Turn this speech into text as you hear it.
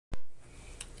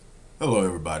Hello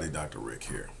everybody, Dr. Rick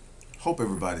here. Hope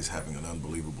everybody's having an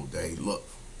unbelievable day. Look,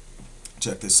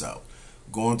 check this out.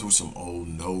 Going through some old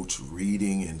notes,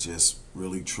 reading, and just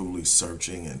really truly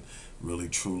searching and really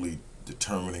truly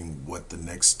determining what the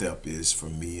next step is for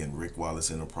me and Rick Wallace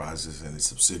Enterprises and its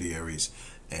subsidiaries.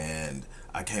 And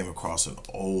I came across an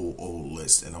old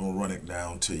list, and I'm going to run it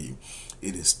down to you.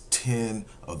 It is 10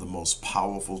 of the most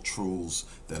powerful truths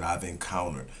that I've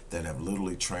encountered that have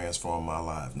literally transformed my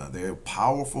life. Now, they're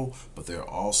powerful, but they're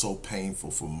also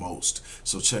painful for most.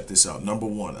 So check this out. Number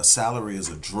one, a salary is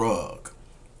a drug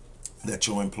that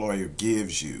your employer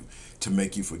gives you to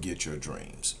make you forget your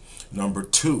dreams. Number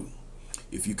two,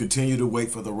 if you continue to wait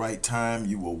for the right time,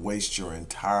 you will waste your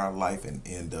entire life and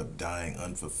end up dying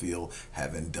unfulfilled,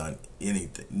 having done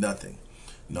nothing.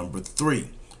 Number three,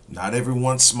 not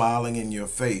everyone smiling in your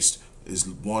face is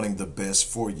wanting the best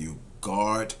for you.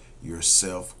 Guard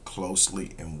yourself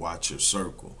closely and watch your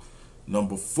circle.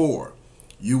 Number four,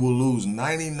 you will lose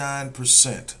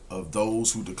 99% of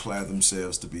those who declare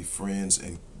themselves to be friends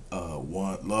and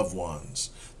loved ones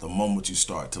the moment you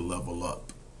start to level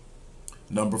up.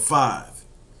 Number five,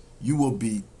 you will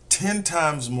be 10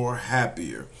 times more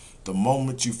happier the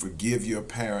moment you forgive your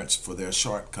parents for their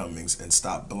shortcomings and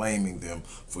stop blaming them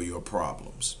for your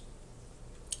problems.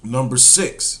 Number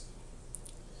six,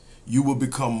 you will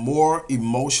become more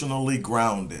emotionally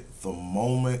grounded the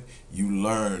moment you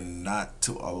learn not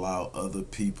to allow other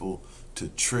people to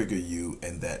trigger you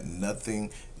and that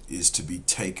nothing is to be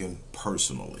taken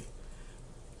personally.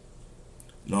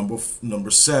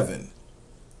 Number seven,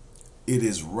 it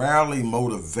is rarely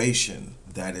motivation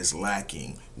that is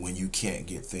lacking when you can't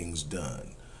get things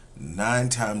done. 9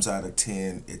 times out of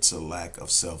 10, it's a lack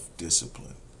of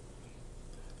self-discipline.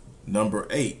 Number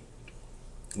 8,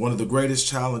 one of the greatest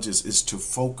challenges is to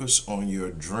focus on your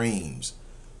dreams.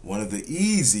 One of the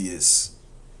easiest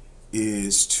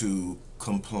is to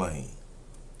complain.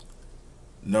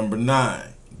 Number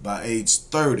 9, by age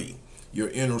 30, your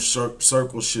inner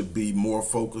circle should be more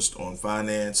focused on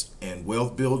finance and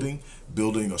wealth building,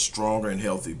 building a stronger and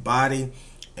healthy body,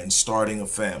 and starting a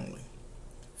family.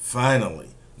 Finally,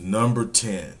 number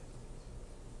 10,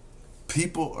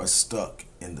 people are stuck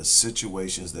in the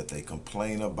situations that they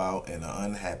complain about and are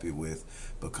unhappy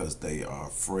with because they are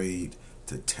afraid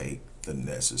to take the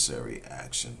necessary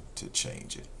action to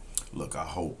change it. Look, I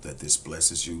hope that this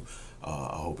blesses you.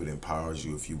 I hope it empowers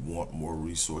you. If you want more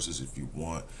resources, if you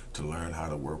want to learn how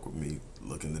to work with me,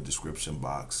 look in the description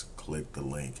box, click the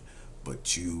link.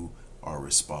 But you are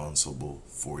responsible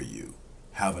for you.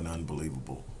 Have an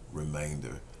unbelievable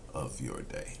remainder of your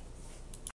day.